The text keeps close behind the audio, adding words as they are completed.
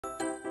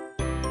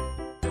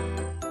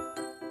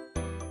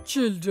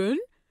Children,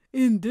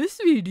 in this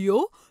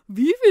video,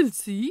 we will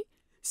see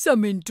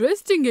some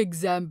interesting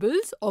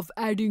examples of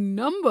adding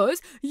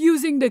numbers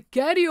using the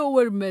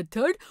carryover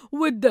method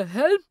with the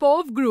help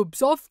of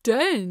groups of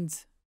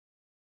tens.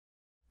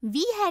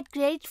 We had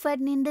great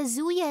fun in the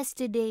zoo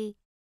yesterday.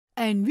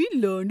 And we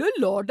learned a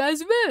lot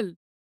as well.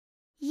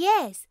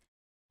 Yes.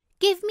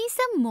 Give me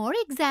some more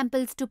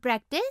examples to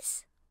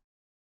practice.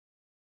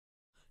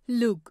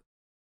 Look,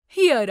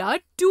 here are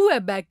two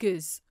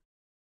abacus.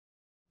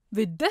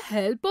 With the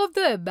help of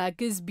the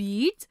abacus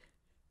beads,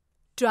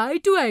 try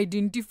to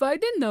identify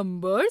the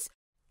numbers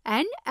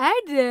and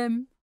add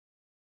them.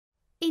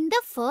 In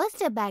the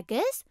first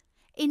abacus,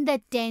 in the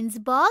tens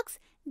box,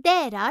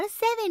 there are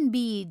 7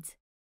 beads.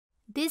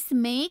 This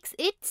makes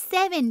it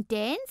 7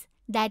 tens,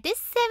 that is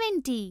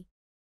 70.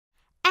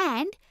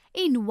 And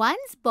in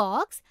ones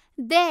box,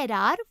 there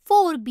are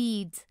 4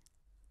 beads,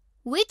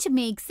 which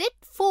makes it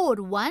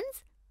 4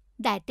 ones,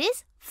 that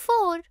is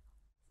 4.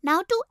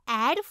 Now to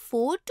add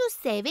 4 to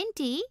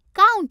 70,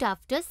 count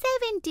after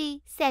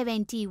 70.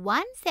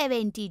 71,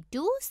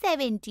 72,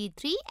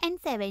 73 and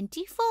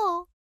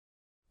 74.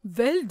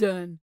 Well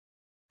done.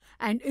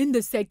 And in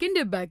the second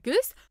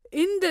abacus,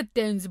 in the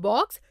tens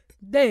box,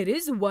 there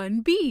is 1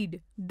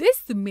 bead.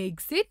 This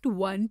makes it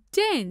 1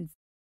 tens.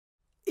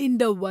 In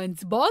the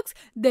ones box,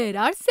 there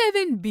are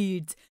 7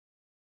 beads.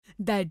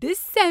 That is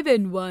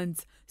 7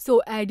 ones.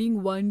 So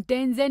adding 1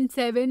 tens and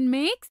 7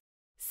 makes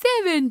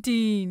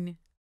 17.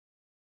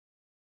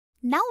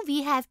 Now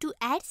we have to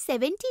add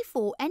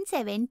 74 and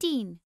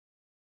 17.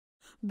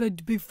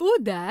 But before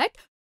that,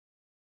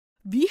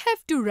 we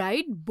have to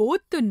write both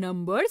the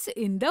numbers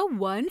in the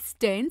ones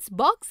tens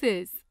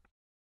boxes.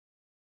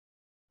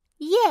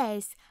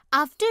 Yes,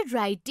 after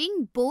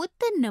writing both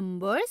the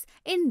numbers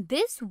in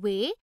this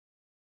way,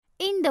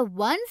 in the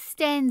ones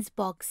tens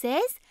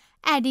boxes,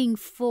 adding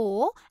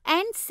 4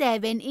 and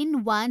 7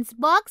 in ones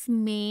box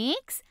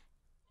makes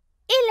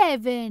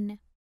 11.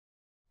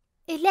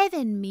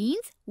 11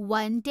 means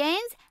 1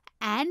 tens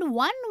and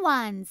 1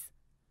 ones.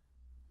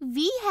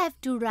 We have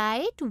to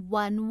write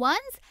 1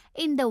 ones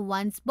in the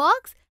ones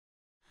box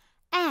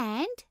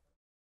and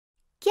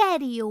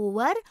carry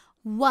over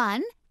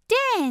 1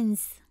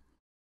 tens.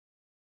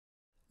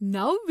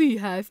 Now we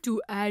have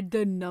to add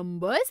the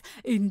numbers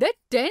in the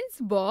tens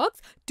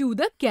box to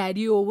the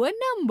carryover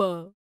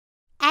number.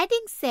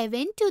 Adding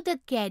 7 to the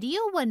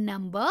carryover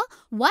number,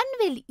 1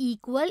 will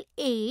equal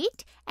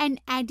 8 and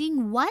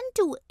adding 1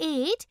 to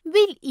 8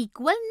 will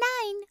equal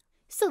 9.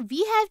 So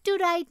we have to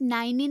write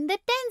 9 in the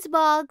tens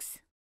box.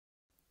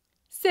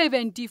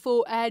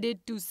 74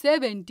 added to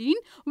 17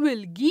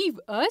 will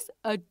give us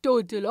a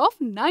total of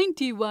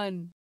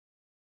 91.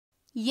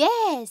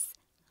 Yes.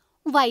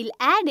 While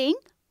adding,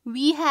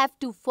 we have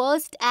to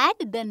first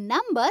add the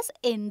numbers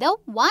in the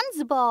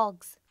ones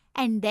box.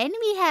 And then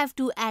we have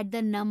to add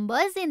the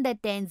numbers in the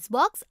tens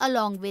box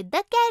along with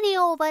the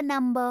carryover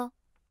number.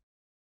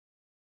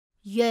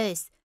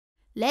 Yes,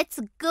 let's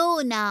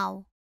go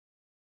now.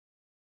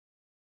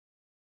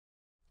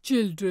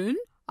 Children,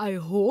 I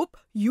hope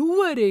you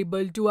were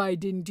able to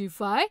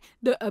identify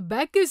the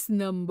abacus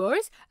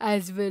numbers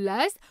as well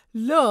as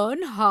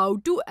learn how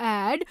to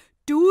add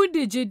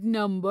 2-digit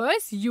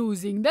numbers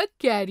using the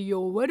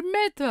carryover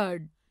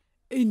method.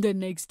 In the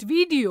next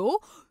video,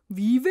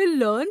 we will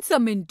learn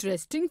some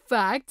interesting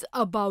facts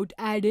about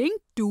adding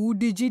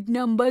 2-digit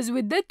numbers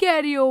with the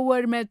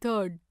carryover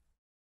method.